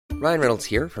Ryan Reynolds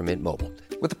here from Mint Mobile.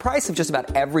 With the price of just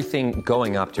about everything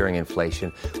going up during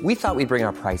inflation, we thought we'd bring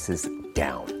our prices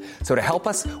down. So to help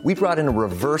us, we brought in a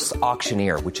reverse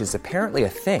auctioneer, which is apparently a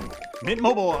thing. Mint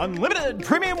Mobile Unlimited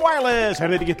Premium Wireless. How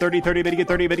to get 30, 30, bit to get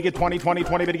 30, bit to get 20, 20,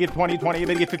 20, bit to get 20, 20,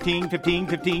 bit to get 15, 15,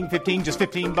 15, 15, just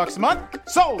 $15 a month?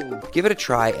 Sold! Give it a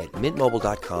try at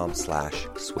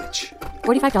mintmobile.com/switch.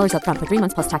 $45 up front for 3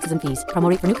 months plus taxes and fees. Promo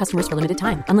rate for new customers for limited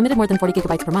time. Unlimited more than 40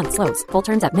 gigabytes per month. Slows full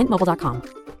terms at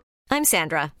mintmobile.com. I'm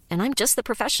Sandra, and I'm just the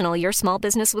professional your small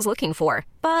business was looking for.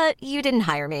 But you didn't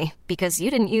hire me because you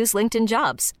didn't use LinkedIn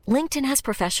Jobs. LinkedIn has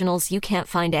professionals you can't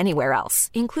find anywhere else,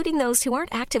 including those who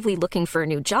aren't actively looking for a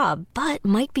new job, but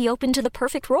might be open to the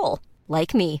perfect role,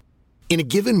 like me. In a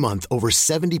given month, over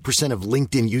 70% of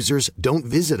LinkedIn users don't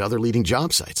visit other leading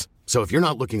job sites. So if you're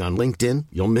not looking on LinkedIn,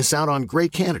 you'll miss out on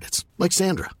great candidates like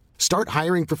Sandra. Start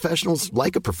hiring professionals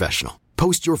like a professional.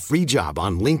 Post your free job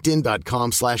on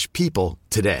linkedin.com/people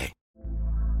today.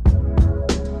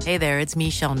 Hey there, it's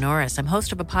Michelle Norris. I'm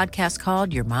host of a podcast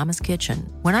called Your Mama's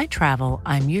Kitchen. When I travel,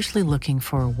 I'm usually looking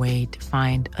for a way to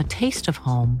find a taste of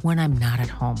home when I'm not at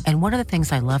home. And one of the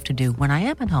things I love to do when I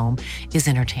am at home is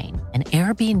entertain. And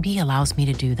Airbnb allows me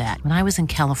to do that. When I was in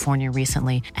California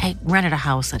recently, I rented a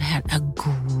house that had a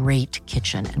great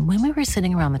kitchen. And when we were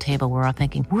sitting around the table, we were all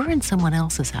thinking, we're in someone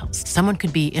else's house. Someone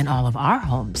could be in all of our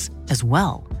homes as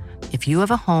well. If you have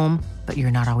a home, but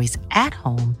you're not always at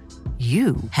home,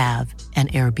 you have an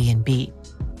Airbnb.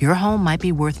 Your home might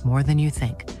be worth more than you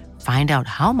think. Find out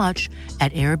how much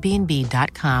at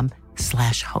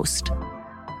airbnb.com/host.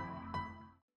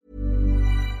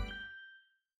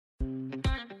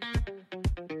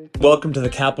 Welcome to the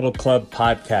Capital Club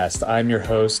podcast. I'm your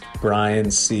host,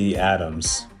 Brian C.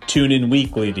 Adams. Tune in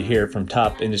weekly to hear from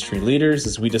top industry leaders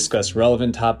as we discuss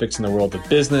relevant topics in the world of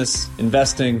business,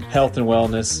 investing, health and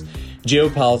wellness,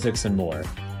 geopolitics, and more.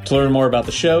 To learn more about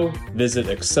the show, visit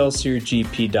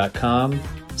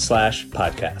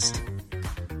ExcelsiorGP.com/podcast.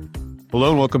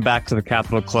 Hello and welcome back to the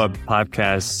Capital Club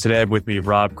podcast. Today I'm with me,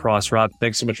 Rob Cross. Rob,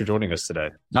 thanks so much for joining us today.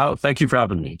 Oh, thank you for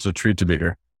having me. It's a treat to be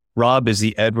here. Rob is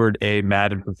the Edward A.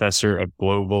 Madden Professor of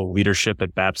Global Leadership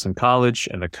at Babson College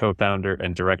and the co-founder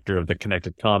and director of the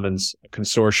Connected Commons, a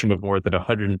consortium of more than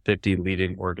 150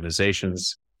 leading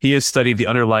organizations. He has studied the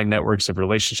underlying networks of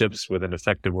relationships within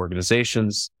effective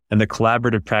organizations and the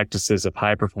collaborative practices of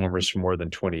high performers for more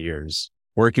than 20 years.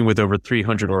 Working with over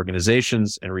 300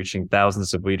 organizations and reaching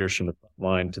thousands of leaders from the front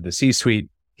line to the C-suite,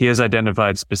 he has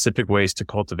identified specific ways to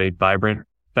cultivate vibrant,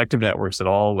 effective networks at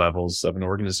all levels of an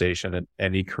organization at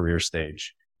any career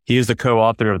stage. He is the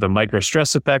co-author of The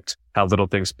Microstress Effect, How Little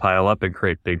Things Pile Up and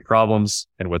Create Big Problems,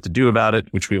 and What to Do About It,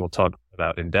 which we will talk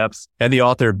about in depth, and the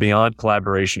author of Beyond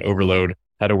Collaboration Overload,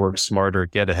 How to Work Smarter,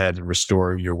 Get Ahead, and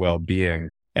Restore Your Well-Being.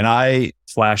 And I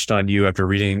flashed on you after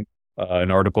reading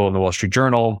an article in the Wall Street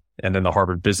Journal and then the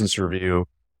Harvard Business Review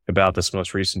about this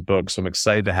most recent book. So I'm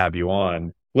excited to have you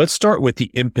on. Let's start with the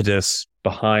impetus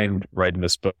behind writing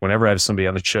this book. Whenever I have somebody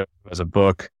on the show who has a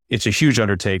book, it's a huge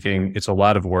undertaking. It's a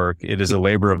lot of work. It is a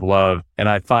labor of love. And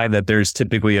I find that there's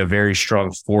typically a very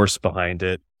strong force behind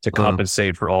it to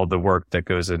compensate for all the work that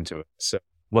goes into it. So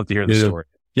I'd love to hear the story.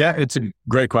 Yeah, it's a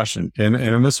great question.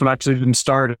 And this one actually didn't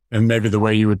start in maybe the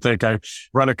way you would think. I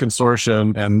run a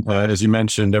consortium, and as you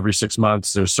mentioned, every 6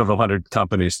 months, there's several hundred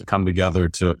companies that come together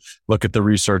to look at the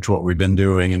research, what we've been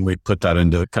doing, and we put that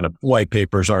into kind of white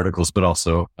papers, articles, but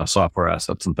also software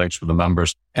assets and things for the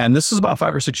members. And this is about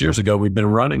 5 or 6 years ago. We've been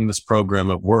running this program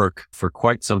at work for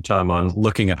quite some time on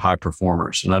looking at high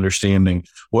performers and understanding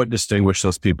what distinguished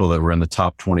those people that were in the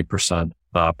top 20%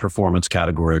 performance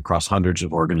category across hundreds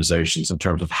of organizations in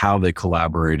terms of how they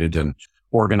collaborated and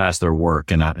organized their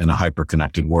work in a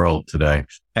hyper-connected world today.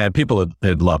 And people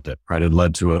had loved it, right? It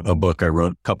led to a book I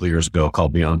wrote a couple of years ago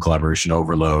called Beyond Collaboration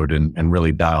Overload and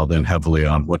really dialed in heavily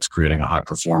on what's creating a high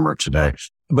performer today.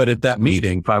 But at that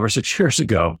meeting 5 or 6 years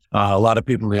ago, a lot of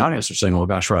people in the audience are saying, well,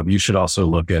 gosh, Rob, you should also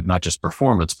look at not just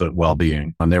performance, but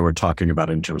well-being. And they were talking about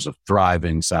it in terms of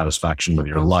thriving, satisfaction with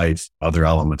your life, other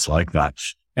elements like that.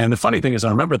 And the funny thing is, I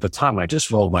remember at the time, I just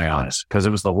rolled my eyes because it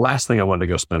was the last thing I wanted to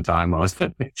go spend time on.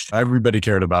 Everybody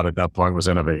cared about at that point was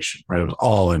innovation, right? It was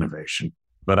all innovation.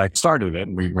 But I started it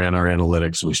and we ran our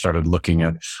analytics. We started looking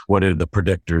at what are the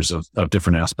predictors of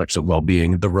different aspects of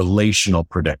well-being, the relational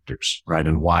predictors, right?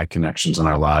 And why connections in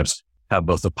our lives have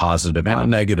both a positive and a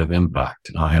negative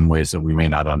impact in ways that we may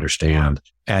not understand.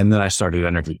 And then I started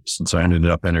interviews. And so I ended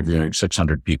up interviewing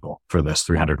 600 people for this,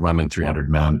 300 women, 300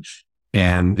 men.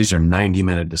 And these are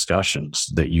 90-minute discussions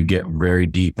that you get very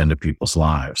deep into people's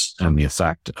lives and the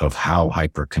effect of how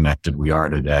hyper-connected we are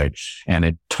today. And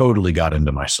it totally got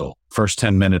into my soul. First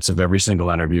 10 minutes of every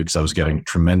single interview, because I was getting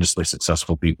tremendously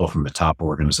successful people from the top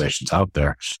organizations out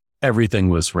there. Everything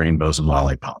was rainbows and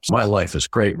lollipops. My life is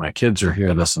great. My kids are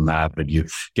here, this and that. But you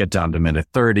get down to minute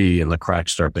 30 and the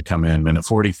cracks start to come in, minute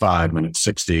 45, minute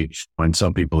 60, when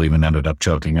some people even ended up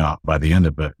choking up by the end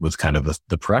of it with kind of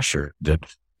the pressure that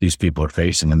these people are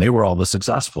facing. And they were all the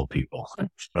successful people.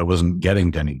 I wasn't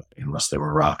getting to anybody unless they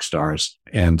were rock stars.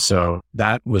 And so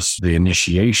that was the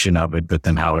initiation of it, but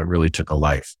then how it really took a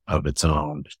life of its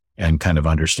own and kind of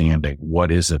understanding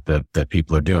what is it that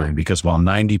people are doing. Because while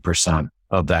 90%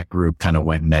 of that group kind of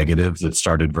went negative, that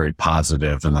started very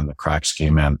positive, and then the cracks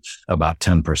came in, about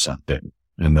 10% didn't.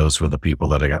 And those were the people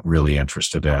that I got really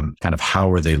interested in. Kind of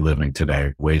how are they living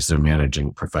today, ways they're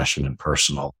managing profession and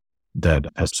personal that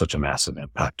has such a massive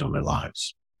impact on their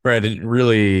lives. Right. It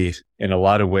really, in a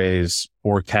lot of ways,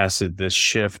 forecasted this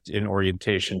shift in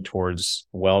orientation towards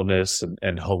wellness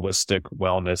and holistic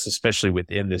wellness, especially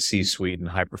within the C-suite and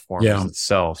high performance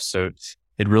itself. So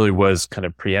it really was kind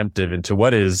of preemptive into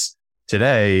what is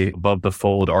today above the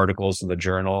fold articles in the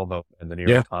Journal and the New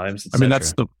York Times. I mean,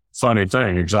 that's the funny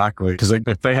thing. Exactly. Because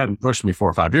if they hadn't pushed me 4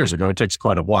 or 5 years ago, it takes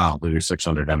quite a while to do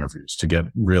 600 interviews to get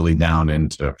really down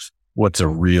into what's a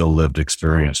real lived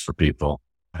experience for people.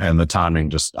 And the timing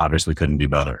just obviously couldn't be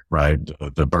better, right?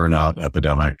 The burnout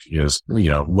epidemic is,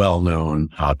 well known.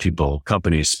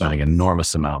 Companies spending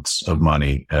enormous amounts of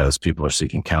money as people are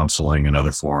seeking counseling and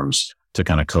other forms to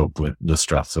kind of cope with the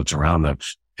stress that's around them.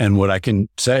 And what I can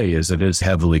say is it is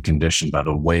heavily conditioned by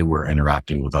the way we're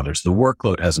interacting with others. The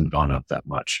workload hasn't gone up that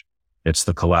much. It's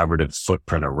the collaborative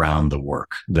footprint around the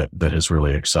work that has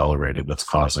really accelerated, that's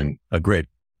causing a great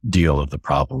deal of the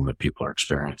problem that people are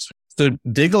experiencing. So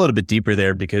dig a little bit deeper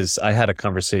there, because I had a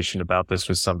conversation about this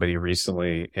with somebody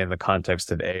recently in the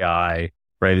context of AI,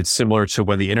 right? It's similar to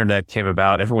when the internet came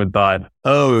about. Everyone thought,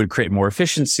 it would create more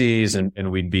efficiencies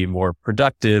and we'd be more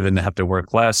productive and have to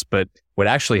work less. But what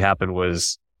actually happened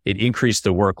was it increased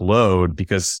the workload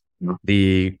because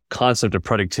the concept of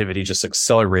productivity just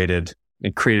accelerated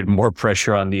and created more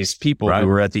pressure on these people who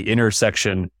were at the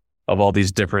intersection of all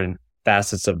these different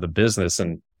facets of the business.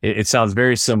 And it sounds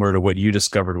very similar to what you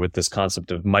discovered with this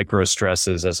concept of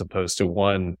microstresses, as opposed to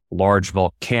one large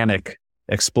volcanic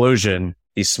explosion.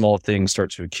 These small things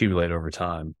start to accumulate over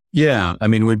time. Yeah. I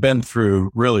mean, we've been through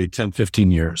really 10,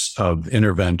 15 years of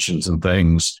interventions and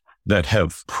things that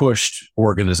have pushed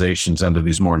organizations into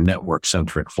these more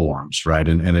network-centric forms, right?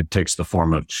 And it takes the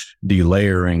form of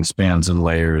delayering, spans and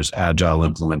layers, agile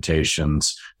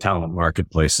implementations, talent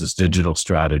marketplaces, digital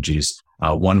strategies,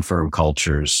 one firm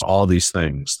cultures, all these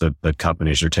things that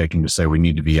companies are taking to say we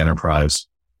need to be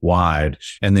enterprise-wide.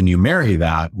 And then you marry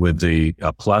that with the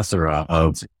plethora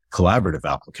of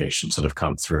collaborative applications that have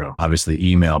come through. Obviously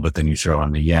email, but then you throw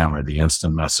on the Yammer, the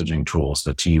instant messaging tools,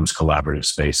 the Teams collaborative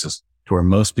spaces, to where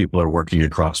most people are working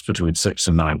across between 6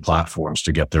 and 9 platforms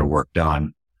to get their work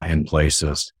done in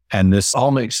places. And this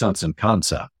all makes sense in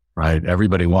concept, right?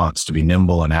 Everybody wants to be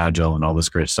nimble and agile and all this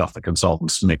great stuff that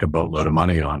consultants make a boatload of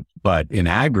money on. But in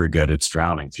aggregate, it's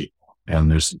drowning people.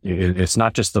 And it's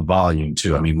not just the volume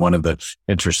too. I mean, one of the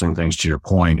interesting things to your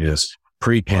point is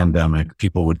pre-pandemic,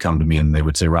 people would come to me and they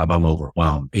would say, Rob, I'm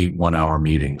overwhelmed. 8 1-hour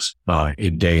meetings, a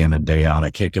day in and day out. I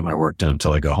can't get my work done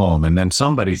until I go home. And then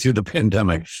somebody through the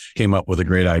pandemic came up with a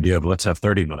great idea of let's have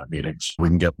 30-minute meetings. We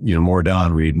can get more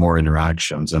done. We need more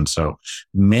interactions. And so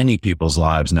many people's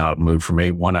lives now have moved from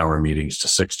 8 1-hour meetings to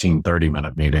 16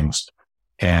 30-minute meetings.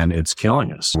 And it's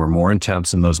killing us. We're more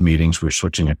intense in those meetings. We're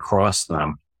switching across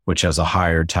them, which has a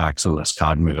higher tax on us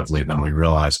cognitively than we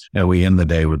realize. And we end the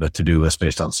day with a to-do list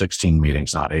based on 16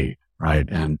 meetings, not 8, right?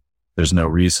 And there's no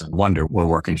reason. Wonder we're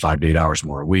working 5 to 8 hours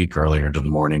more a week, earlier into the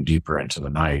morning, deeper into the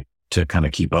night, to kind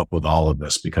of keep up with all of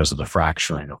this because of the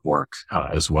fracturing of work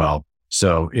as well.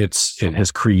 So it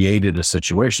has created a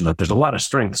situation that there's a lot of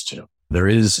strengths to. There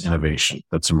is innovation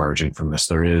that's emerging from this.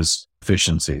 There is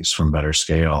efficiencies from better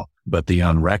scale, but the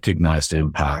unrecognized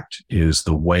impact is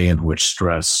the way in which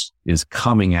stress is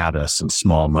coming at us in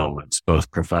small moments,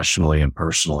 both professionally and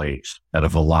personally, at a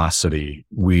velocity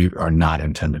we are not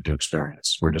intended to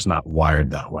experience. We're just not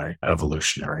wired that way,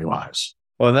 evolutionary wise.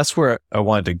 Well, and that's where I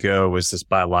wanted to go, was this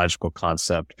biological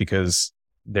concept, because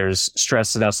there's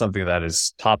stress is now something that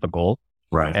is topical.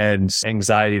 Right. And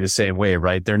anxiety the same way,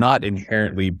 right? They're not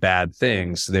inherently bad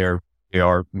things. They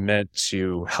are meant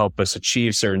to help us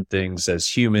achieve certain things as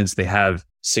humans. They have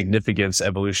significance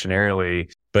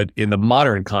evolutionarily, but in the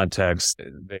modern context,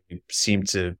 they seem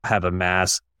to have a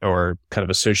mask or kind of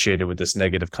associated with this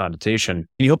negative connotation.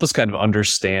 Can you help us kind of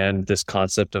understand this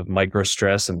concept of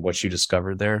microstress and what you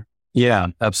discovered there? Yeah,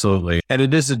 absolutely. And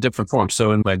it is a different form.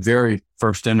 So in my very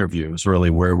first interview is really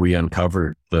where we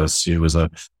uncovered this. She was a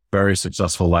very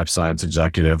successful life science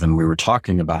executive, and we were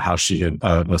talking about how she had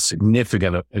a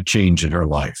significant change in her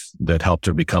life that helped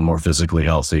her become more physically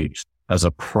healthy as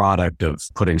a product of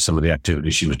putting some of the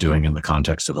activities she was doing in the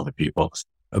context of other people.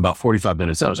 About 45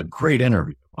 minutes, that was a great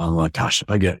interview. I'm like, gosh,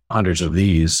 if I get hundreds of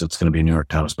these, it's going to be a New York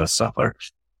Times bestseller.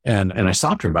 And I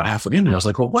stopped her about halfway in and I was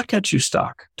like, well, what gets you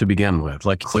stuck to begin with?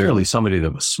 Like clearly somebody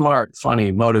that was smart,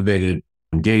 funny, motivated,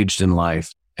 engaged in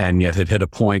life, and yet had hit a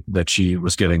point that she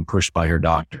was getting pushed by her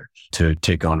doctor to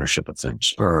take ownership of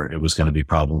things, or it was going to be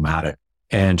problematic.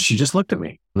 And she just looked at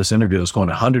me. This interview was going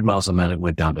 100 miles a minute,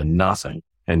 went down to nothing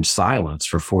and silence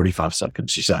for 45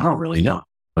 seconds. She said, I don't really know.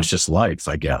 It's just life,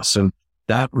 I guess. And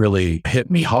that really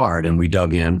hit me hard. And we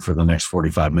dug in for the next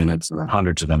 45 minutes and then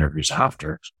hundreds of interviews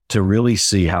after to really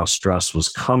see how stress was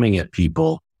coming at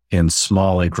people in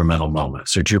small incremental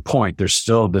moments. So to your point, there's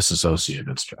still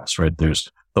disassociated stress, right? There's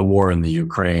the war in the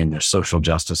Ukraine, there's social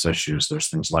justice issues, there's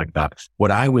things like that.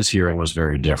 What I was hearing was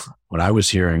very different. What I was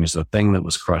hearing is the thing that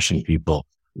was crushing people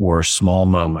were small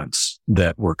moments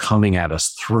that were coming at us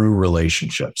through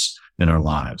relationships in our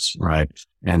lives, right?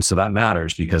 And so that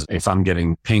matters because if I'm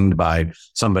getting pinged by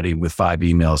somebody with 5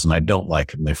 emails and I don't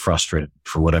like them, they're frustrated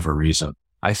for whatever reason,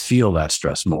 I feel that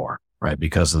stress more, right?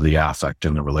 Because of the affect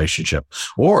in the relationship.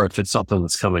 Or if it's something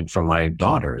that's coming from my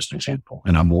daughter, as an example,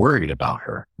 and I'm worried about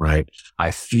her, right? I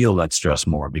feel that stress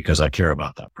more because I care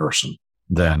about that person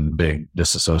than big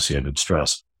disassociated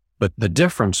stress. But the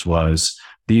difference was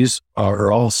these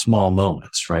are all small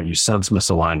moments, right? You sense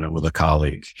misalignment with a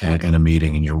colleague in a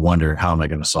meeting and you wonder, how am I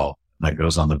going to solve it? That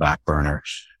goes on the back burner.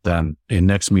 Then in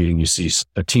next meeting, you see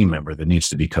a team member that needs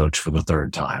to be coached for the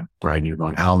 3rd time, right? And you're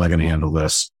going, how am I going to handle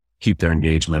this? Keep their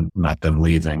engagement, not them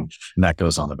leaving. And that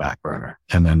goes on the back burner.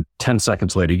 And then 10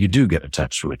 seconds later, you do get a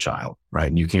text from a child, right?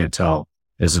 And you can't tell,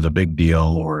 is it a big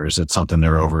deal or is it something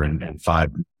they're over in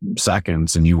 5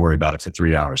 seconds and you worry about it for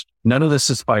 3 hours? None of this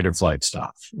is fight or flight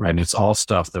stuff, right? And it's all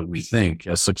stuff that we think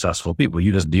as successful people,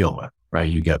 you just deal with, right?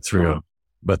 You get through.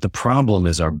 But the problem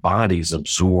is our bodies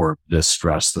absorb this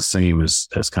stress the same as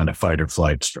kind of fight or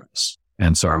flight stress.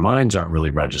 And so our minds aren't really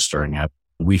registering it.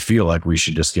 We feel like we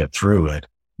should just get through it,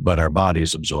 but our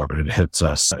bodies absorb it. It hits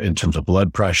us in terms of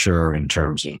blood pressure, in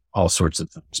terms of all sorts of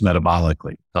things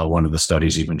metabolically. One of the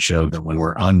studies even showed that when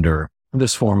we're under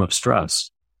this form of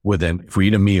stress, if we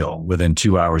eat a meal within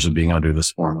 2 hours of being under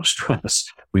this form of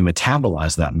stress, we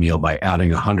metabolize that meal by adding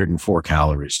 104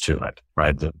 calories to it,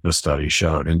 right? The study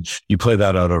showed. And you play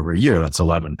that out over a year, that's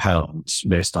 11 pounds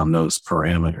based on those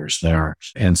parameters there.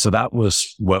 And so that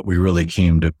was what we really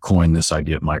came to coin this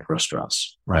idea of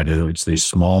microstress, right? It's these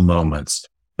small moments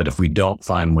that if we don't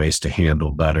find ways to handle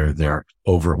better, they're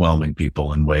overwhelming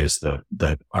people in ways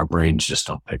that our brains just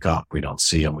don't pick up. We don't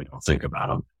see them. We don't think about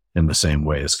them in the same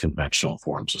way as conventional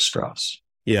forms of stress.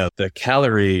 Yeah, the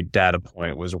calorie data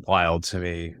point was wild to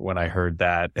me when I heard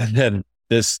that. And then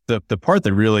the part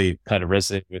that really kind of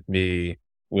resonated with me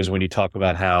was when you talk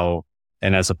about how,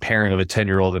 and as a parent of a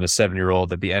 10-year-old and a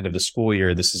 7-year-old at the end of the school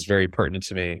year, this is very pertinent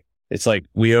to me. It's like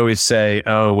we always say,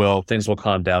 oh, well, things will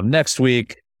calm down next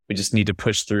week. We just need to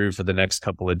push through for the next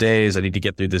couple of days. I need to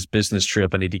get through this business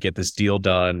trip. I need to get this deal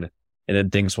done, and then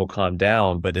things will calm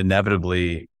down. But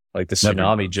inevitably, like the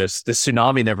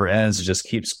tsunami never ends. It just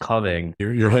keeps coming.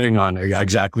 You're hitting on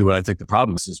exactly what I think the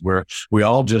problem is where we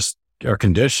all just are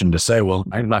conditioned to say, well,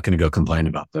 I'm not going to go complain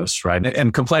about this, right?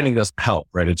 And complaining doesn't help,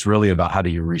 right? It's really about how do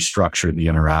you restructure the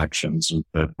interactions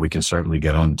that we can certainly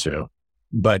get into.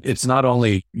 But it's not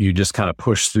only you just kind of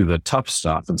push through the tough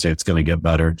stuff and say it's going to get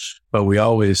better, but we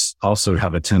always also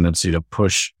have a tendency to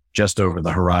push just over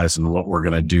the horizon what we're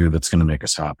going to do that's going to make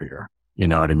us happier. You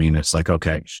know what I mean? It's like,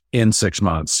 okay, in 6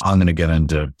 months, I'm going to get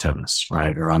into tennis,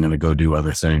 right? Or I'm going to go do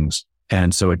other things.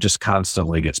 And so it just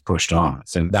constantly gets pushed on.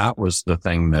 And that was the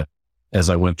thing that as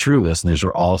I went through this, and these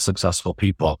were all successful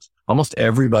people, almost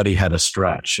everybody had a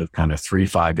stretch of kind of 3,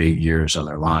 5, 8 years in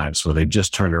their lives where they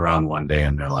just turned around one day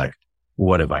and they're like,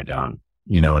 what have I done?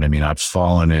 You know what I mean? I've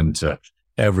fallen into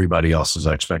everybody else's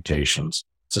expectations,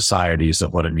 societies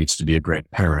of what it means to be a great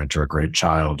parent or a great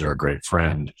child or a great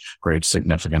friend, great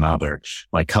significant other,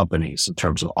 my companies in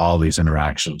terms of all these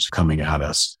interactions coming at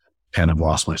us, and I've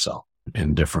lost myself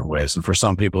in different ways. And for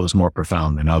some people, it's more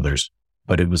profound than others,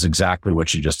 but it was exactly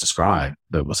what you just described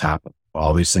that was happening.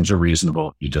 All these things are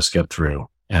reasonable. You just get through.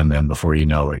 And then before you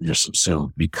know it, you're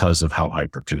subsumed because of how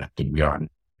hyper-connected we are.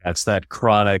 That's that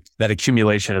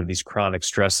accumulation of these chronic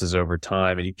stresses over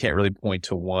time. And you can't really point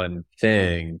to one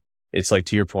thing. It's like,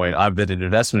 to your point, I've been an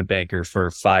investment banker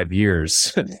for 5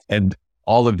 years and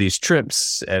all of these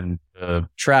trips and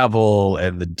travel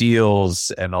and the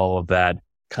deals and all of that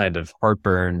kind of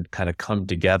heartburn kind of come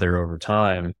together over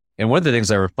time. And one of the things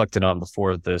I reflected on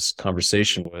before this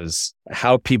conversation was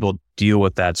how people deal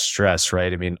with that stress,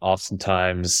 right? I mean,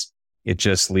 oftentimes it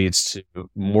just leads to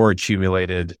more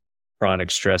accumulated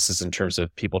chronic stresses in terms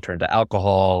of people turn to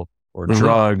alcohol or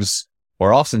drugs,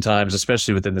 or oftentimes,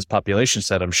 especially within this population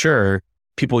set, I'm sure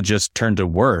people just turn to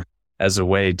work as a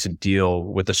way to deal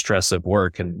with the stress of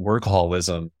work. And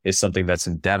workaholism is something that's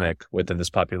endemic within this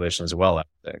population as well, I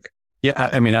think. Yeah,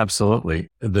 I mean, absolutely.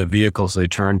 The vehicles they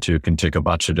turn to can take a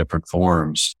bunch of different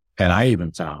forms. And I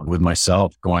even found with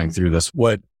myself going through this,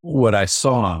 what I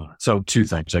saw. So two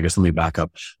things, I guess, let me back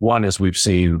up. One is we've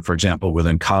seen, for example,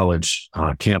 within college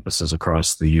campuses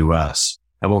across the US,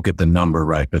 I won't get the number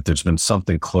right, but there's been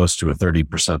something close to a 30%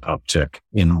 uptick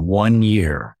in 1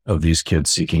 year of these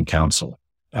kids seeking counseling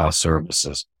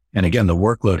services. And again, the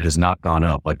workload has not gone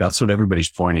up. Like that's what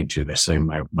everybody's pointing to. They say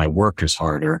my work is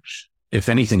harder. If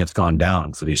anything, it's gone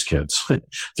down for these kids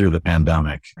through the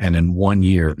pandemic. And in 1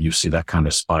 year, you see that kind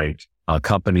of spike.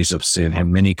 Companies have seen,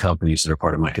 and many companies that are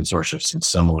part of my consortium have seen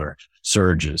similar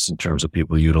surges in terms of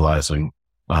people utilizing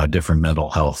different mental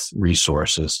health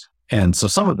resources. And so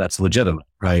some of that's legitimate,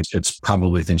 right? It's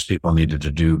probably things people needed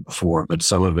to do before, but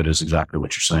some of it is exactly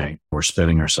what you're saying. We're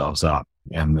spitting ourselves up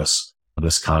in this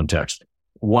context.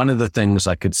 One of the things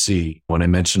I could see when I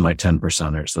mentioned my 10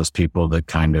 percenters, those people that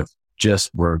kind of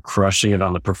just were crushing it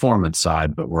on the performance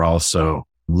side, but were also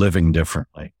living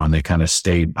differently. And they kind of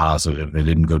stayed positive. They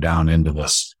didn't go down into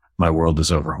this, my world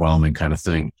is overwhelming kind of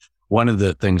thing. One of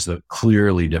the things that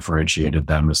clearly differentiated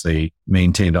them is they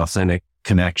maintained authentic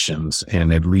connections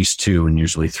in at least 2 and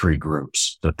usually 3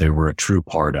 groups that they were a true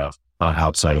part of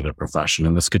outside of their profession.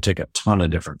 And this could take a ton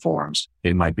of different forms.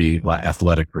 It might be like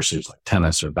athletic pursuits like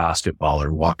tennis or basketball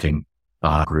or walking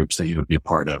groups that you would be a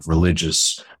part of,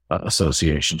 religious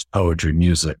associations, poetry,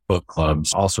 music, book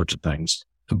clubs, all sorts of things.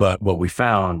 But what we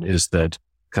found is that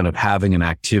kind of having an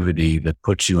activity that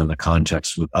puts you in the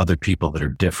context with other people that are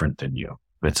different than you.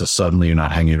 It's suddenly you're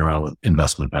not hanging around with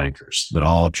investment bankers that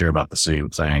all care about the same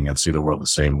thing and see the world the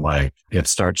same way. It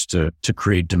starts to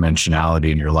create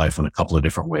dimensionality in your life in a couple of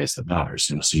different ways that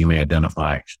matters. So you may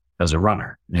identify as a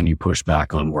runner and you push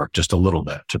back on work just a little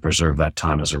bit to preserve that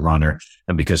time as a runner.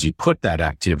 And because you put that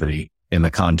activity in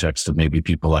the context of maybe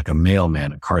people like a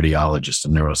mailman, a cardiologist, a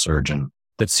neurosurgeon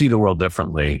that see the world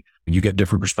differently, you get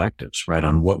different perspectives, right,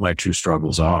 on what my true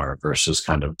struggles are versus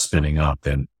kind of spinning up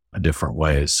in different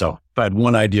ways. So if I had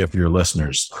one idea for your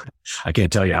listeners, I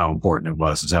can't tell you how important it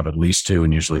was to have at least 2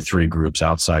 and usually 3 groups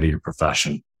outside of your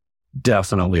profession.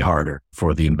 Definitely harder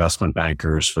for the investment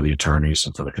bankers, for the attorneys,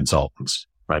 and for the consultants,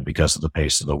 right, because of the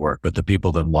pace of the work. But the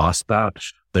people that lost that,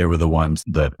 they were the ones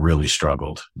that really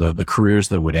struggled. The careers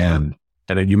that would end,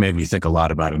 and you made me think a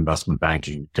lot about investment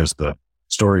banking because the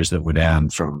stories that would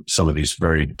end from some of these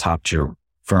very top tier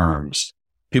firms,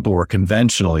 people were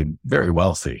conventionally very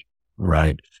wealthy,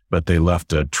 right? But they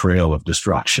left a trail of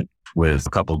destruction with a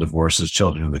couple of divorces,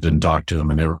 children that didn't talk to them,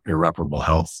 and irreparable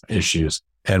health issues.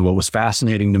 And what was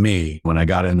fascinating to me when I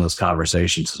got in those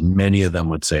conversations, many of them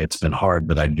would say, it's been hard,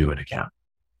 but I'd do it again.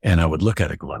 And I would look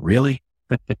at it going, really?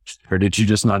 Or did you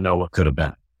just not know what could have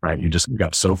been, right? You just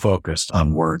got so focused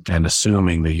on work and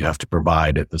assuming that you have to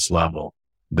provide at this level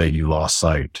that you lost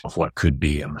sight of what could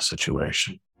be in the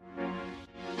situation.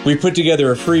 We put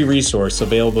together a free resource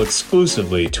available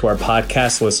exclusively to our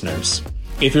podcast listeners.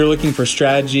 If you're looking for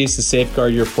strategies to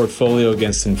safeguard your portfolio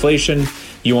against inflation,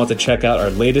 you want to check out our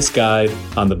latest guide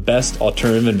on the best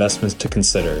alternative investments to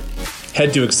consider.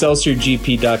 Head to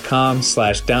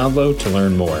ExcelsiorGP.com/download to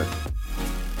learn more.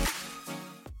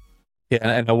 Yeah,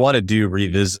 and I want to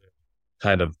revisit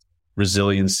kind of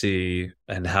resiliency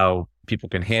and how people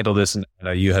can handle this. And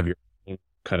you have your own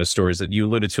kind of stories that you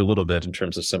alluded to a little bit in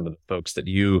terms of some of the folks that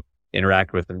you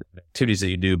interact with and activities that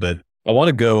you do. But I want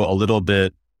to go a little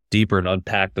bit deeper and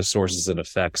unpack the sources and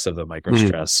effects of the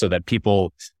microstress so that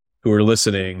people who are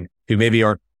listening, who maybe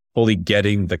aren't fully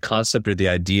getting the concept or the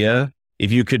idea,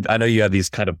 if you could, I know you have these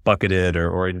kind of bucketed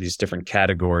or in these different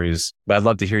categories, but I'd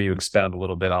love to hear you expound a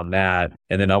little bit on that.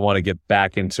 And then I want to get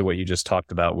back into what you just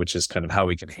talked about, which is kind of how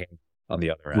we can handle on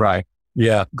the other end. Right.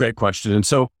 Yeah. Great question. And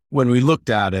so when we looked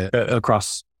at it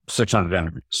across 600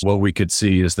 interviews, what we could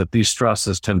see is that these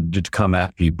stresses tended to come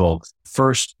at people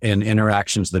first in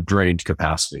interactions that drained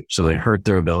capacity. So they hurt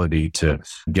their ability to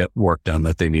get work done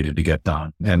that they needed to get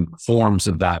done. And forms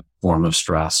of that form of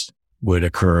stress would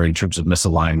occur in terms of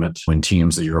misalignment when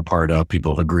teams that you're a part of,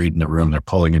 people have agreed in the room, they're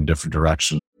pulling in different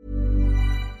directions.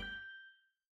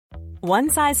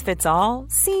 One size fits all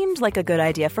seemed like a good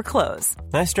idea for clothes.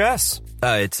 Nice dress.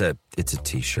 It's a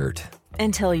t-shirt.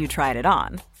 Until you tried it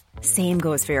on. Same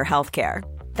goes for your healthcare.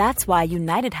 That's why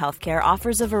United Healthcare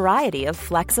offers a variety of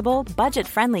flexible,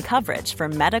 budget-friendly coverage for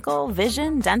medical,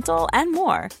 vision, dental, and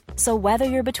more. So whether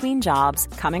you're between jobs,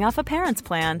 coming off a parent's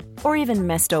plan, or even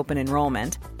missed open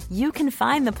enrollment, you can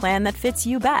find the plan that fits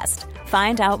you best.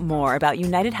 Find out more about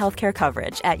United Healthcare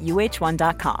coverage at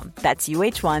uh1.com. That's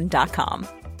uh1.com.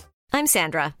 I'm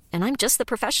Sandra, and I'm just the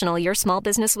professional your small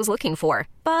business was looking for.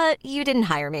 But you didn't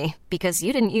hire me because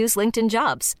you didn't use LinkedIn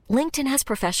Jobs. LinkedIn has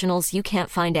professionals you can't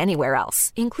find anywhere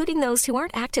else, including those who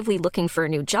aren't actively looking for a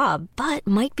new job, but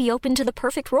might be open to the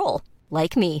perfect role,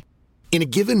 like me. In a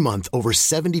given month, over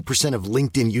 70% of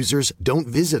LinkedIn users don't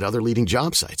visit other leading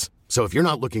job sites. So if you're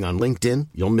not looking on LinkedIn,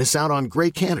 you'll miss out on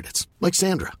great candidates like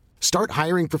Sandra. Start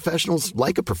hiring professionals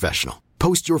like a professional.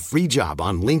 Post your free job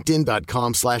on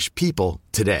linkedin.com/people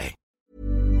today.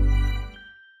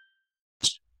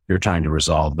 You're trying to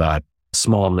resolve that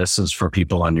small misses for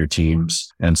people on your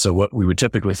teams. And so what we would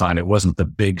typically find, it wasn't the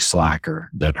big slacker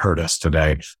that hurt us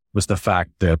today, was the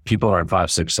fact that people are in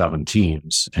 5, 6, 7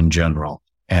 teams in general.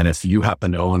 And if you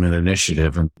happen to own an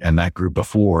initiative and that group of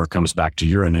 4 comes back to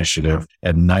your initiative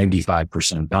at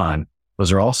 95% done,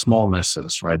 those are all small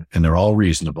misses, right? And they're all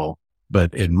reasonable,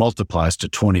 but it multiplies to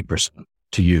 20%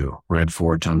 to you, right?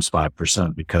 4 times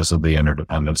 5% because of the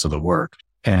interdependence of the work.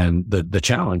 And the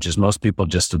challenge is most people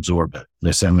just absorb it.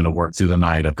 They say, I'm going to work through the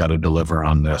night. I've got to deliver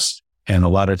on this. And a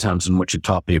lot of times in what you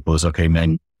taught people is, okay,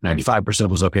 95%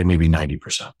 was okay, maybe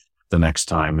 90% the next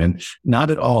time. And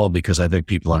not at all because I think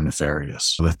people are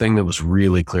nefarious. So the thing that was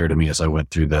really clear to me as I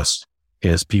went through this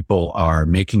is people are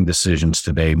making decisions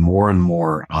today more and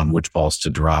more on which balls to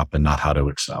drop and not how to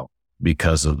excel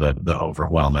because of the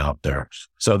overwhelm out there.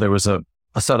 So there was a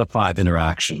set of 5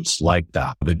 interactions like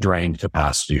that drained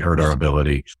capacity, hurt our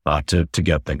ability to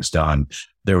get things done.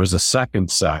 There was a second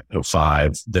set of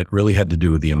 5 that really had to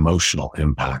do with the emotional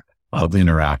impact of the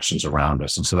interactions around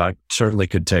us. And so that certainly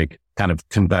could take kind of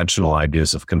conventional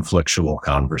ideas of conflictual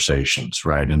conversations,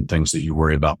 right? And things that you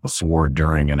worry about before,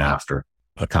 during, and after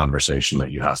a conversation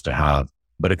that you have to have.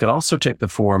 But it could also take the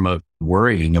form of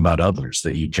worrying about others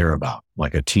that you care about,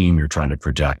 like a team you're trying to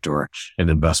protect, or in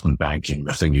investment banking,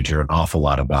 the thing you hear an awful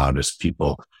lot about is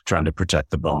people trying to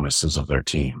protect the bonuses of their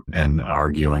team and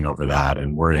arguing over that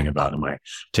and worrying about, am I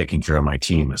taking care of my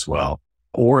team as well?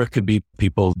 Or it could be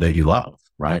people that you love,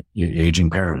 right? Aging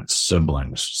parents,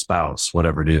 siblings, spouse,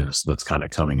 whatever it is that's kind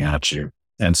of coming at you.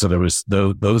 And so there was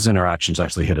those interactions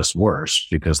actually hit us worse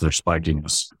because they're spiking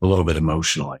us a little bit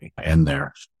emotionally in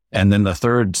there. And then the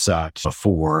third set of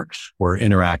 4 were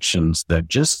interactions that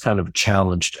just kind of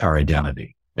challenged our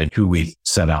identity and who we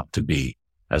set out to be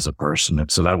as a person. And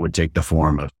so that would take the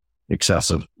form of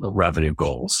excessive revenue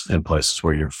goals in places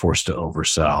where you're forced to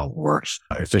oversell, or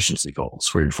efficiency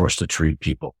goals where you're forced to treat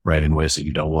people right in ways that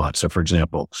you don't want. So for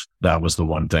example, that was the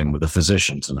one thing with the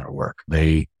physicians in their work.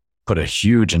 They put a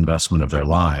huge investment of their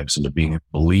lives into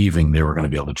believing they were going to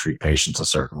be able to treat patients a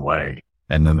certain way.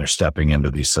 And then they're stepping into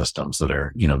these systems that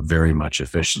are, very much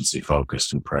efficiency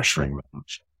focused and pressuring them.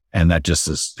 And that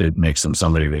it makes them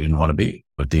somebody they didn't want to be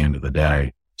at the end of the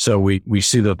day. So we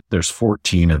see that there's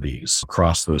 14 of these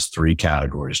across those 3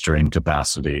 categories: drain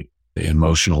capacity,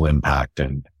 emotional impact,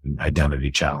 and identity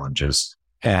challenges.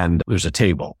 And there's a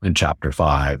table in chapter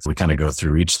 5. We kind of go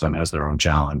through each of them as their own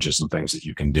challenges and things that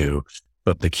you can do.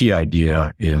 But the key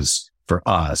idea is for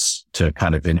us to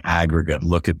kind of in aggregate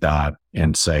look at that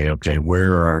and say, okay,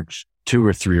 where are 2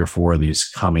 or 3 or 4 of these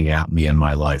coming at me in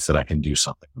my life that I can do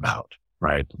something about,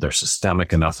 right? They're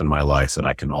systemic enough in my life that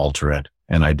I can alter it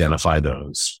and identify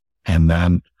those. And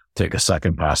then take a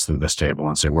second pass through this table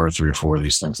and say, where are 3 or 4 of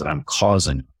these things that I'm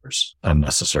causing others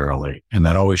unnecessarily? And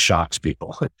that always shocks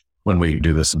people when we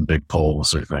do this in big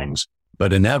polls or things.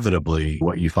 But inevitably,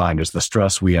 what you find is the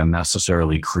stress we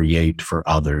unnecessarily create for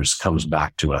others comes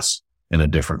back to us in a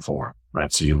different form,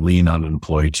 right? So you lean on an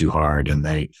employee too hard and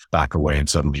they back away and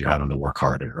suddenly you're having to work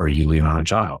harder, or you lean on a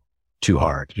child too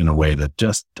hard in a way that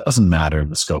just doesn't matter in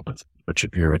the scope of it, but you're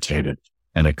irritated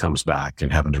and it comes back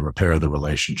and having to repair the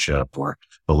relationship or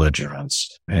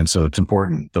belligerence. And so it's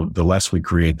important. The less we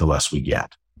create, the less we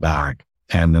get back.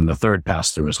 And then the third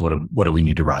pass through is what do we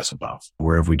need to rise above?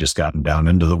 Where have we just gotten down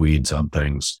into the weeds on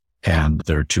things? And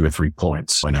there are 2 or 3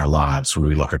 points in our lives where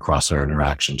we look across our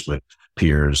interactions with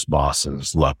peers,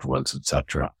 bosses, loved ones,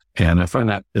 etc. And I find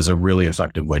that is a really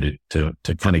effective way to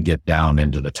kind of get down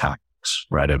into the tactics,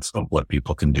 right, of what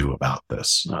people can do about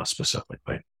this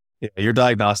specifically. Yeah, your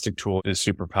diagnostic tool is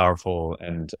super powerful.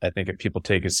 And I think if people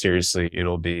take it seriously,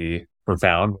 it'll be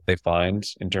profound what they find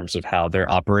in terms of how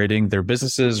they're operating their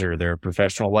businesses or their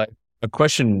professional life. A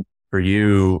question for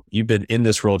you, you've been in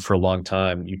this world for a long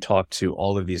time. You talk to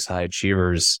all of these high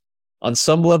achievers. On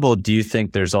some level, do you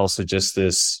think there's also just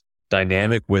this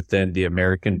dynamic within the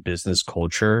American business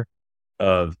culture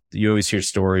of, you always hear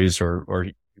stories or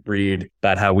read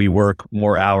about how we work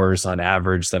more hours on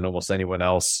average than almost anyone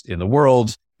else in the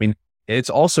world? I mean, it's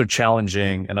also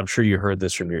challenging, and I'm sure you heard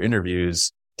this from your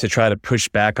interviews, to try to push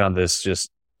back on this just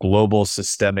global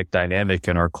systemic dynamic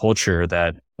in our culture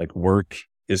that like work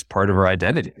is part of our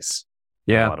identities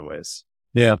in a lot of ways.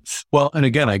 Yeah. Well, and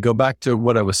again, I go back to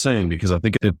what I was saying, because I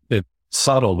think it's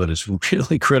subtle, but it's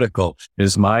really critical,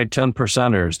 is my 10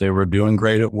 percenters, they were doing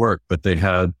great at work, but they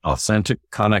had authentic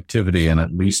connectivity in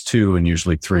at least 2 and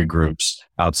usually 3 groups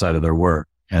outside of their work.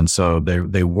 And so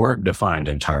they weren't defined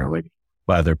entirely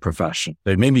by their profession.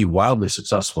 They may be wildly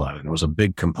successful at it. It was a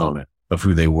big component of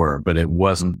who they were, but it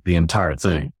wasn't the entire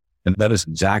thing. And that is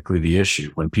exactly the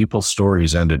issue. When people's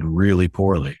stories ended really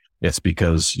poorly, it's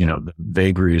because, the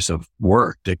vagaries of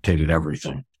work dictated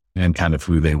everything and kind of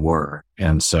who they were.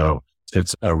 And so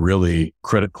it's a really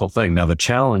critical thing. Now, the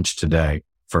challenge today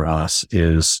for us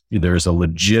is there's a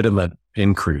legitimate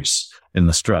increase in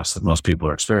the stress that most people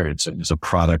are experiencing as a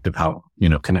product of how,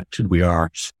 connected we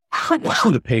are,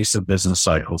 the pace of business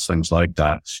cycles, things like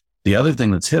that. The other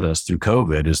thing that's hit us through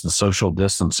COVID is the social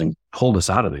distancing pulled us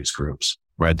out of these groups,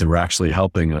 right? They were actually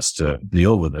helping us to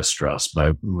deal with this stress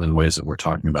in ways that we're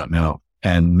talking about now.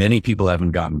 And many people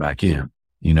haven't gotten back in.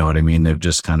 You know what I mean? They've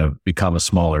just kind of become a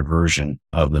smaller version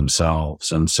of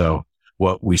themselves. And so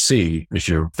what we see, if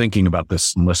you're thinking about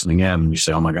this and listening in, and you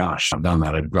say, oh my gosh, I've done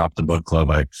that. I dropped the book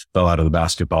club. I fell out of the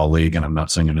basketball league and I'm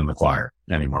not singing in the choir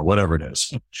anymore, whatever it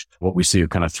is. What we see are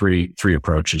kind of three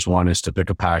approaches. One is to pick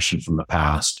a passion from the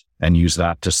past and use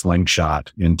that to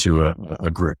slingshot into a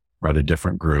group, right? A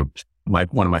different group. One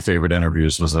of my favorite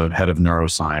interviews was a head of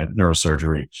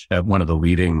neurosurgery at one of the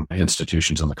leading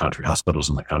institutions in the country, hospitals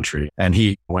in the country. And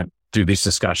he went through these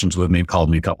discussions with me and called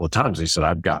me a couple of times. He said,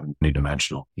 I've gotten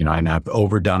unidimensional. I've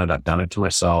overdone it. I've done it to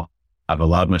myself. I've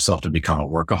allowed myself to become a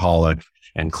workaholic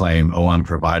and claim, I'm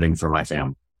providing for my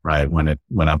family, right? When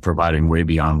I'm providing way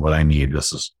beyond what I need,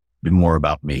 this is more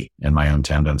about me and my own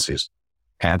tendencies.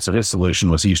 And so his solution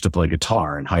was he used to play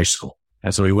guitar in high school.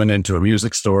 And so he went into a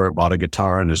music store, bought a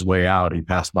guitar, and his way out, he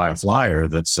passed by a flyer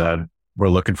that said, we're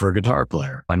looking for a guitar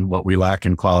player. And what we lack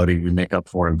in quality, we make up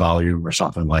for in volume or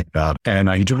something like that. And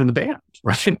he joined the band,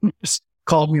 right? He just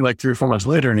called me like 3 or 4 months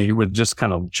later, and he was just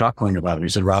kind of chuckling about it. He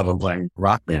said, Rob, I'm playing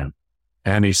rock band.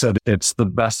 And he said, it's the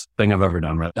best thing I've ever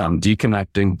done. Right? I'm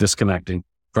disconnecting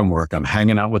from work. I'm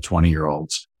hanging out with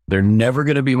 20-year-olds. They're never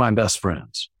going to be my best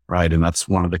friends, right? And that's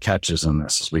one of the catches in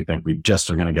this, is we think we just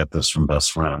are going to get this from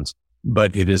best friends.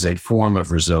 But it is a form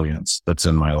of resilience that's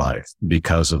in my life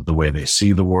because of the way they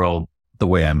see the world, the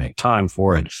way I make time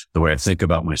for it, the way I think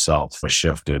about myself was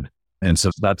shifted. And so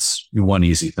that's one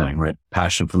easy thing, right?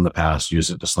 Passion from the past,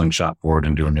 use it to slingshot forward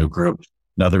into a new group.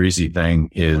 Another easy thing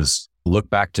is look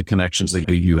back to connections that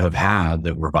you have had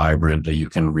that were vibrant, that you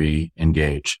can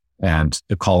re-engage and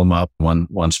to call them up.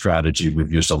 One strategy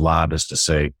we've used a lot is to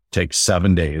say, take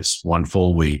 7 days, 1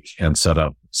 full week, and set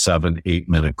up 7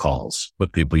 8-minute calls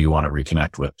with people you want to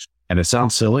reconnect with. And it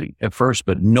sounds silly at first,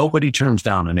 but nobody turns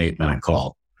down an 8-minute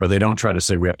call, or they don't try to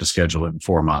say we have to schedule it in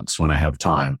 4 months when I have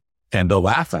time. And they'll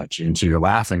laugh at you. And so you're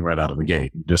laughing right out of the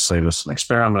gate. You just say, this is an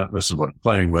experiment. This is what I'm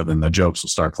playing with. And the jokes will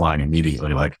start flying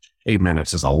immediately. Like 8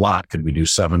 minutes is a lot. Could we do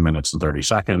 7 minutes and 30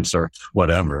 seconds or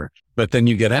whatever? But then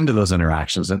you get into those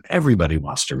interactions and everybody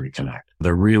wants to reconnect.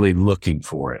 They're really looking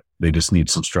for it. They just need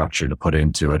some structure to put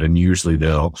into it. And usually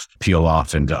they'll peel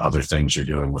off into other things you're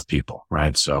doing with people,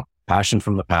 right? So passion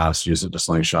from the past, use it to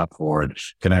slingshot forward.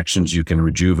 Connections you can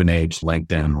rejuvenate,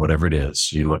 LinkedIn, whatever it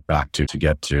is you look back to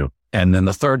get to. And then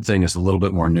the third thing is a little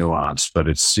bit more nuanced, but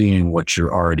it's seeing what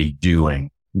you're already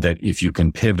doing that if you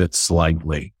can pivot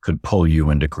slightly could pull you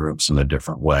into groups in a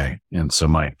different way. And so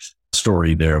my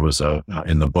story there was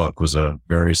in the book was a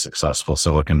very successful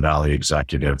Silicon Valley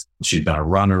executive. She'd been a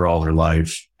runner all her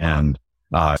life and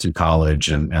through college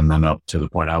and then up to the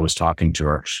point I was talking to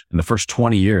her in the first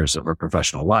 20 years of her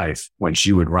professional life, when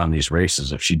she would run these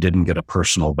races, if she didn't get a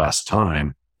personal best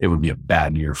time, it would be a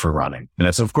bad year for running. And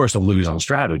that's, of course, a losing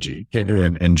strategy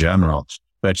in general.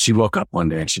 But she woke up one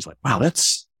day and she's like, wow,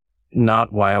 that's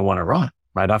not why I want to run,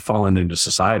 right? I've fallen into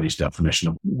society's definition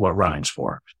of what running's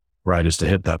for, right? Is to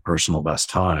hit that personal best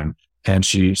time. And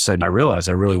she said, I realized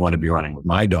I really want to be running with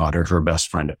my daughter, her best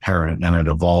friend, a parent, and it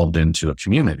evolved into a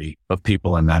community of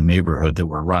people in that neighborhood that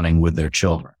were running with their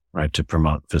children, right? To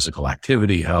promote physical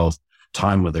activity, health,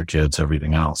 time with their kids,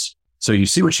 everything else. So you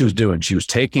see what she was doing. She was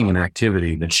taking an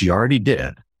activity that she already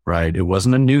did, right? It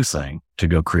wasn't a new thing to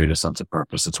go create a sense of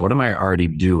purpose. It's what am I already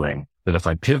doing that if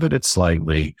I pivot it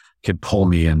slightly could pull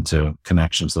me into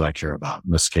connections that I care about.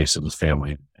 In this case, it was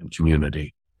family and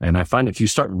community. And I find if you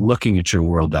start looking at your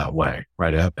world that way,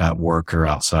 right, at work or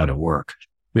outside of work,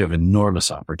 we have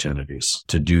enormous opportunities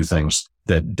to do things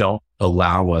that don't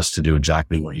allow us to do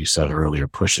exactly what you said earlier,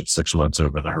 push it 6 months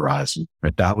over the horizon.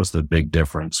 Right? That was the big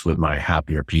difference with my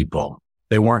happier people.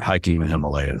 They weren't hiking the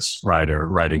Himalayas, right, or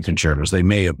writing concertos. They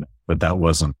may have been, but that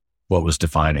wasn't what was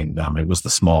defining them. It was the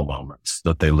small moments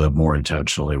that they lived more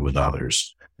intentionally with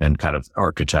others and kind of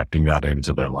architecting that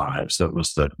into their lives. That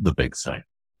was the big thing.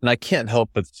 And I can't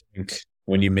help but think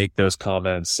when you make those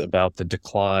comments about the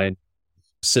decline,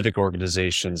 civic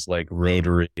organizations like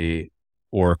Rotary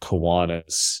or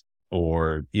Kiwanis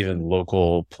or even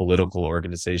local political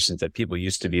organizations that people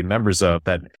used to be members of,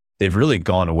 that they've really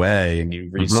gone away. And you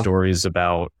read stories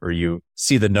about, or you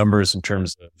see the numbers in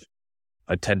terms of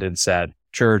attendance at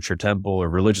church or temple or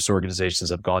religious organizations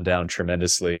have gone down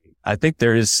tremendously. I think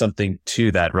there is something to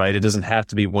that, right? It doesn't have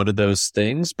to be one of those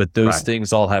things, but those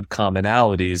things all have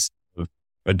commonalities of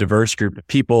a diverse group of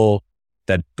people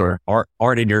that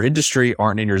aren't in your industry,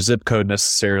 aren't in your zip code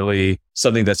necessarily,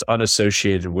 something that's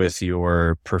unassociated with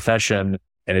your profession.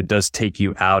 And it does take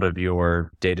you out of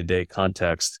your day-to-day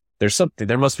context.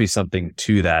 There must be something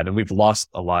to that. And we've lost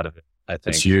a lot of it, I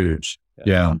think. It's huge.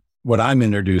 Yeah. What I'm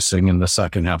introducing in the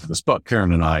second half of this book,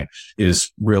 Karen and I,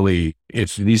 is really,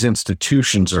 if these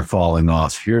institutions are falling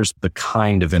off, here's the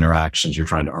kind of interactions you're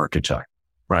trying to architect,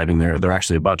 right? And there are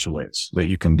actually a bunch of ways that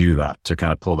you can do that to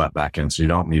kind of pull that back in. So you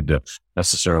don't need to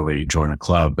necessarily join a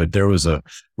club. But there was a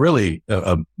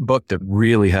book that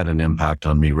really had an impact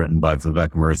on me, written by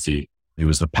Vivek Murthy. He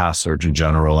was the past Surgeon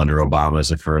General under Obama, as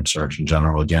the current Surgeon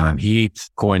General again. And he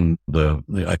coined the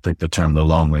term, the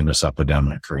loneliness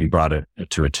epidemic, or he brought it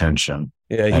to attention.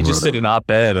 Yeah, he just did an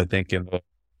op-ed, I think, in the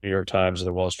New York Times or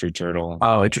the Wall Street Journal.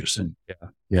 Oh, interesting.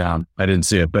 Yeah. I didn't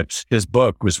see it, but his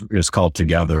book was called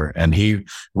Together. And he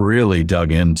really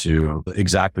dug into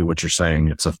exactly what you're saying.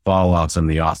 It's a fallout and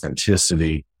the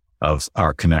authenticity of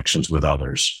our connections with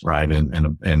others, right?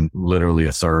 And literally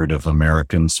a third of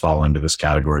Americans fall into this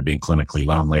category of being clinically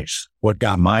lonely. What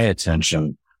got my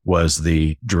attention was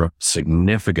the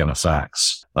significant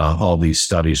effects all these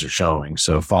studies are showing.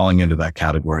 So falling into that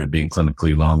category of being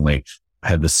clinically lonely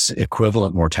had this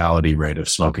equivalent mortality rate of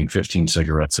smoking 15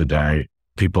 cigarettes a day.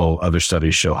 Other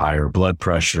studies show higher blood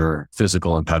pressure,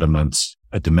 physical impediments,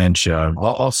 dementia,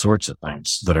 all sorts of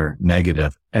things that are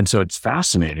negative. And so it's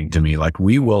fascinating to me, like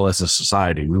we will, as a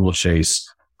society, we will chase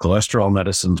cholesterol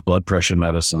medicines, blood pressure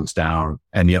medicines down,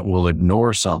 and yet we'll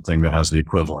ignore something that has the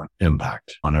equivalent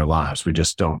impact on our lives. We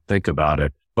just don't think about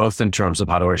it, both in terms of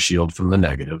how do I shield from the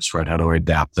negatives, right? How do I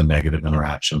adapt the negative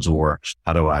interactions, or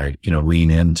how do I, lean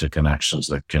into connections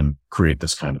that can create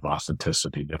this kind of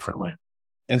authenticity differently?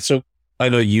 And so I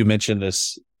know you mentioned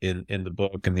this in the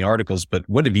book and the articles, but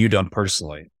what have you done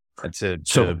personally to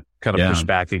kind of push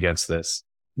back against this?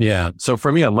 Yeah. So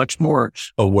for me, I'm much more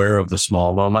aware of the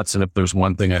small moments. And if there's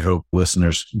one thing I hope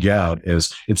listeners get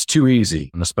is it's too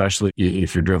easy. And especially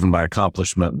if you're driven by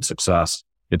accomplishment and success,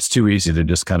 it's too easy to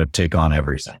just kind of take on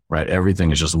everything, right?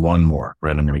 Everything is just one more,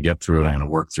 right? I'm going to get through it. I'm going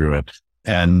to work through it.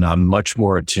 And I'm much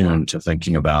more attuned to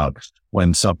thinking about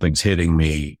when something's hitting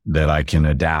me that I can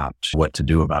adapt what to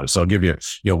do about it. So I'll give you,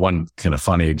 one kind of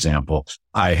funny example.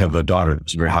 I have a daughter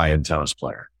that's a very high-end tennis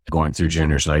player going through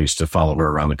juniors, and I used to follow her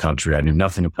around the country. I knew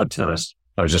nothing about tennis.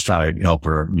 I was just trying to help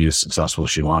her be as successful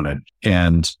as she wanted.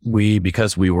 And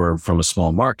because we were from a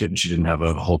small market and she didn't have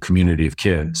a whole community of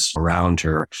kids around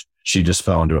her, she just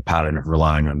fell into a pattern of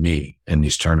relying on me in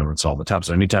these tournaments all the time.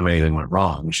 So anytime anything went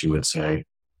wrong, she would say,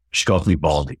 she calls me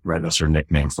Baldy, right? That's her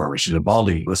nickname for me. She said,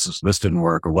 Baldy, this didn't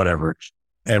work or whatever.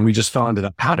 And we just fell into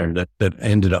that pattern that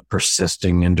ended up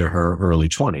persisting into her early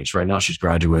 20s. Right now, she's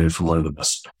graduated from one of the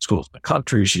best schools in the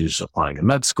country. She's applying to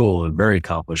med school, a very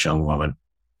accomplished young woman.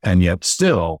 And yet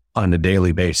still on a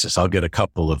daily basis, I'll get a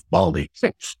couple of Baldy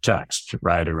texts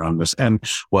right around this. And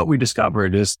what we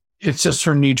discovered is it's just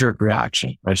her knee-jerk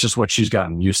reaction. Right? It's just what she's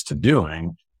gotten used to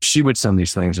doing. She would send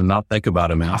these things and not think about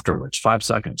them afterwards. 5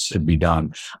 seconds, it'd be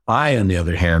done. On the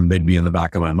other hand, they'd be in the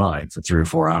back of my mind for 3 or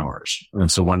 4 hours.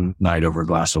 And so one night over a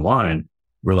glass of wine,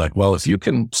 we're like, well, if you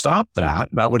can stop that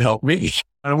would help me.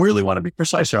 I really want to be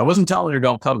precise here. I wasn't telling her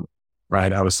don't come,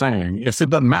 right? I was saying, if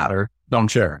it doesn't matter, don't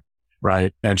share it,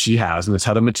 right? And she has, and it's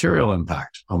had a material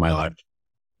impact on my life.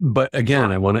 But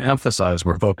again, I want to emphasize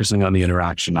we're focusing on the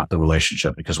interaction, not the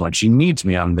relationship, because when she needs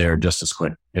me, I'm there just as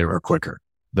quick or quicker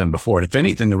than before. And if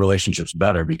anything, the relationship's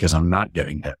better because I'm not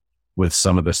getting hit with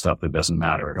some of the stuff that doesn't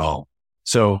matter at all.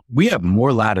 So we have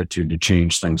more latitude to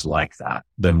change things like that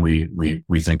than we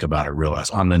think about or realize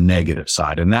on the negative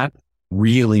side. And that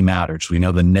really matters. We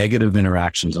know the negative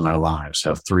interactions in our lives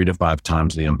have 3 to 5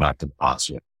 times the impact of the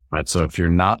positive, right? So if you're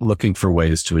not looking for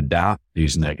ways to adapt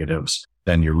these negatives,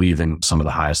 then you're leaving some of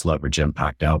the highest leverage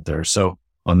impact out there. So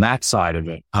on that side of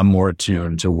it, I'm more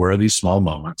attuned to where are these small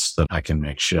moments that I can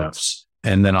make shifts.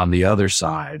 And then on the other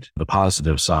side, the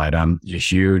positive side, I'm a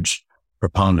huge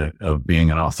proponent of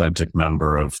being an authentic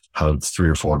member of 3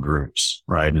 or 4 groups,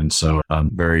 right? And so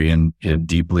I'm very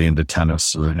deeply into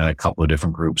tennis and a couple of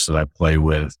different groups that I play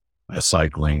with, a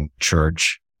cycling,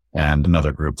 church, and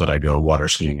another group that I go water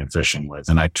skiing and fishing with.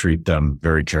 And I treat them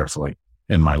very carefully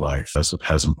in my life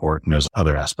as important as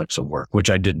other aspects of work,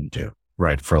 which I didn't do,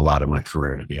 right, for a lot of my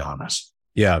career, to be honest.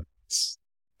 Yeah.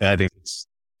 I think it's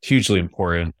hugely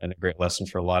important and a great lesson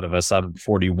for a lot of us. I'm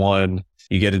 41.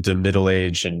 You get into middle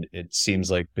age and it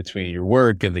seems like between your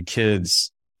work and the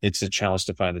kids, it's a challenge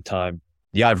to find the time.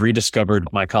 Yeah, I've rediscovered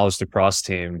my college lacrosse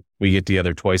team. We get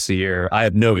together twice a year. I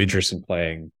have no interest in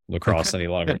playing lacrosse any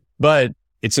longer, but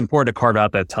it's important to carve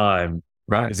out that time.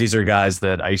 Right. Because these are guys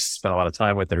that I used to spend a lot of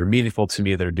time with that are meaningful to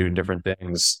me, that are doing different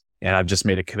things. And I've just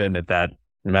made a commitment that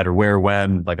no matter where,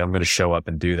 when, like I'm going to show up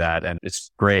and do that. And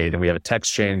it's great. And we have a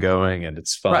text chain going and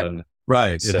it's fun.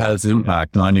 Right. So, it has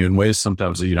impact on you in ways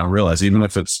sometimes that you don't realize. Even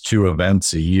if it's 2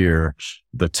 events a year,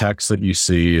 the text that you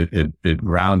see, it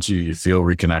grounds you. You feel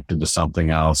reconnected to something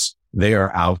else. They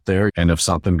are out there. And if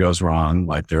something goes wrong,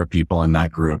 like there are people in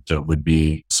that group that would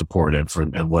be supportive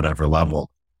at whatever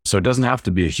level. So it doesn't have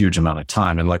to be a huge amount of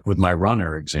time. And like with my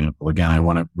runner example, again, I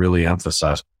want to really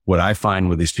emphasize what I find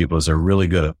with these people is they're really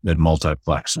good at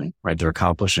multiplexing, right? They're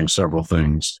accomplishing several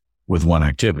things with one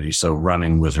activity. So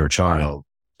running with her child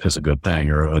is a good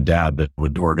thing, or a dad that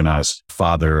would organize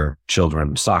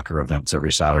father-children soccer events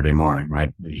every Saturday morning,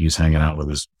 right? He's hanging out with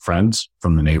his friends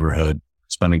from the neighborhood,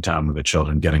 spending time with the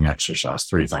children, getting exercise,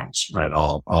 3 things, right?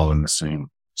 All in the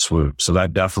same swoop. So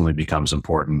that definitely becomes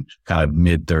important, kind of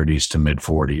mid-30s to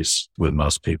mid-40s with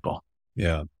most people.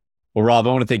 Yeah. Well, Rob, I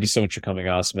want to thank you so much for coming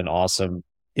on. It's been awesome.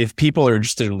 If people are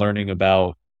interested in learning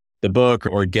about the book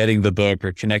or getting the book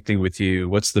or connecting with you,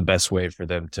 what's the best way for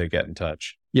them to get in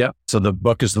touch? Yeah. So the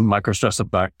book is The Microstress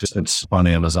Effect. It's on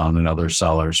Amazon and other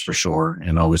sellers for sure.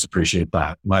 And always appreciate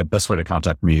that. My best way to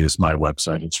contact me is my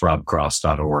website. It's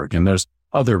robcross.org. And there's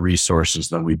other resources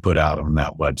that we put out on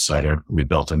that website. We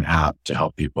built an app to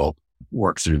help people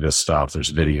work through this stuff.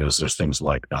 There's videos, there's things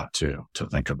like that too, to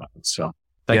think about. So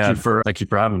thank you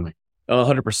for having me.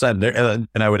 100%.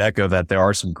 And I would echo that there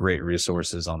are some great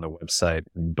resources on the website.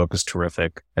 The book is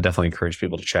terrific. I definitely encourage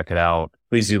people to check it out.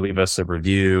 Please do leave us a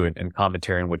review and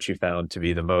commentary on what you found to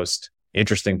be the most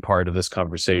interesting part of this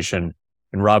conversation.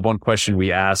 And Rob, one question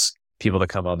we ask people that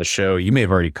come on the show, you may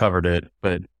have already covered it,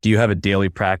 but do you have a daily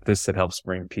practice that helps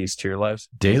bring peace to your lives?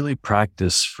 Daily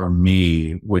practice for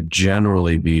me would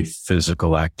generally be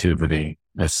physical activity.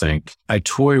 I think I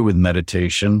toy with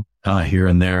meditation here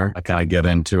and there. I kind of get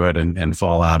into it and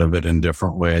fall out of it in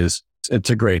different ways. It's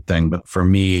a great thing. But for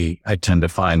me, I tend to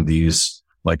find these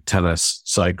like tennis,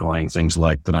 cycling, things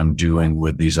like that I'm doing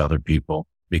with these other people,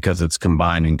 because it's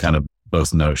combining kind of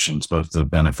both notions, both the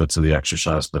benefits of the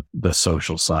exercise, but the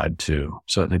social side too.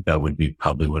 So I think that would be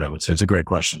probably what I would say. It's a great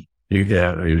question.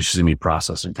 You see me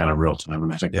processing kind of real time.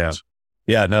 And I think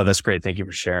that's great. Thank you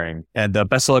for sharing. And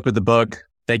best of luck with the book.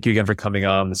 Thank you again for coming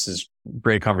on. This is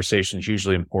great conversation. It's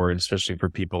hugely important, especially for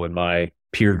people in my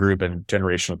peer group and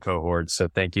generational cohort. So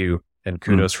thank you and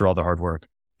kudos for all the hard work.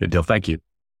 Good deal. Thank you.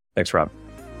 Thanks, Rob.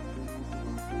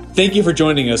 Thank you for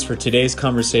joining us for today's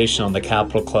conversation on the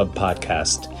Capital Club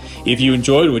podcast. If you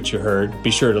enjoyed what you heard,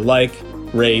 be sure to like,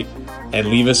 rate, and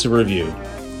leave us a review.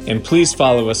 And please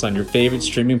follow us on your favorite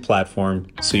streaming platform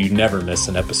so you never miss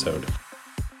an episode.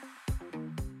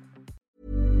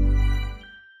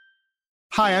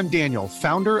 Hi, I'm Daniel,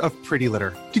 founder of Pretty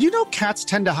Litter. Did you know cats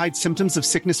tend to hide symptoms of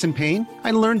sickness and pain?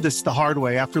 I learned this the hard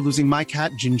way after losing my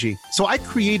cat, Gingy. So I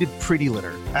created Pretty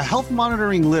Litter, a health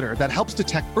monitoring litter that helps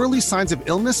detect early signs of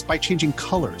illness by changing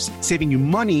colors, saving you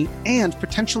money and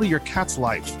potentially your cat's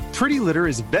life. Pretty Litter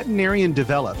is veterinarian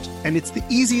developed, and it's the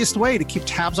easiest way to keep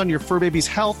tabs on your fur baby's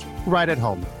health right at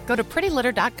home. Go to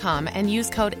prettylitter.com and use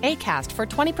code ACAST for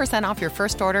 20% off your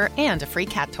first order and a free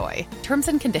cat toy. Terms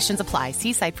and conditions apply.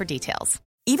 See site for details.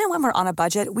 Even when we're on a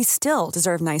budget, we still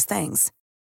deserve nice things.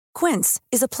 Quince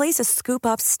is a place to scoop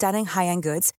up stunning high-end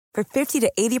goods for 50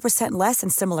 to 80% less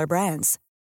than similar brands.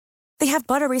 They have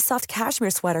buttery soft cashmere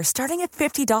sweaters starting at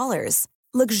 $50,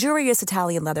 luxurious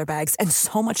Italian leather bags, and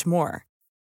so much more.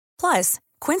 Plus,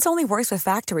 Quince only works with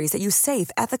factories that use safe,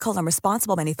 ethical, and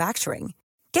responsible manufacturing.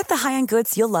 Get the high-end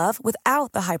goods you'll love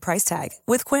without the high price tag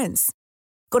with Quince.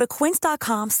 Go to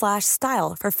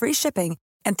quince.com/style for free shipping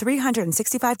and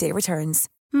 365-day returns.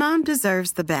 Mom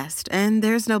deserves the best, and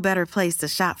there's no better place to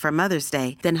shop for Mother's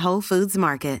Day than Whole Foods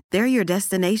Market. They're your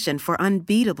destination for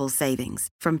unbeatable savings,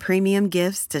 from premium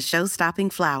gifts to show-stopping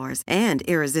flowers and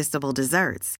irresistible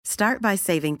desserts. Start by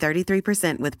saving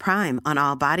 33% with Prime on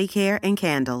all body care and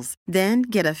candles. Then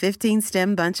get a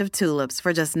 15-stem bunch of tulips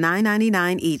for just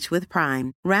 $9.99 each with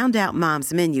Prime. Round out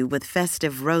Mom's menu with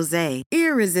festive rosé,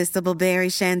 irresistible berry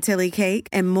chantilly cake,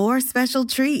 and more special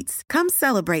treats. Come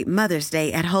celebrate Mother's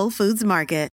Day at Whole Foods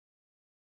Market.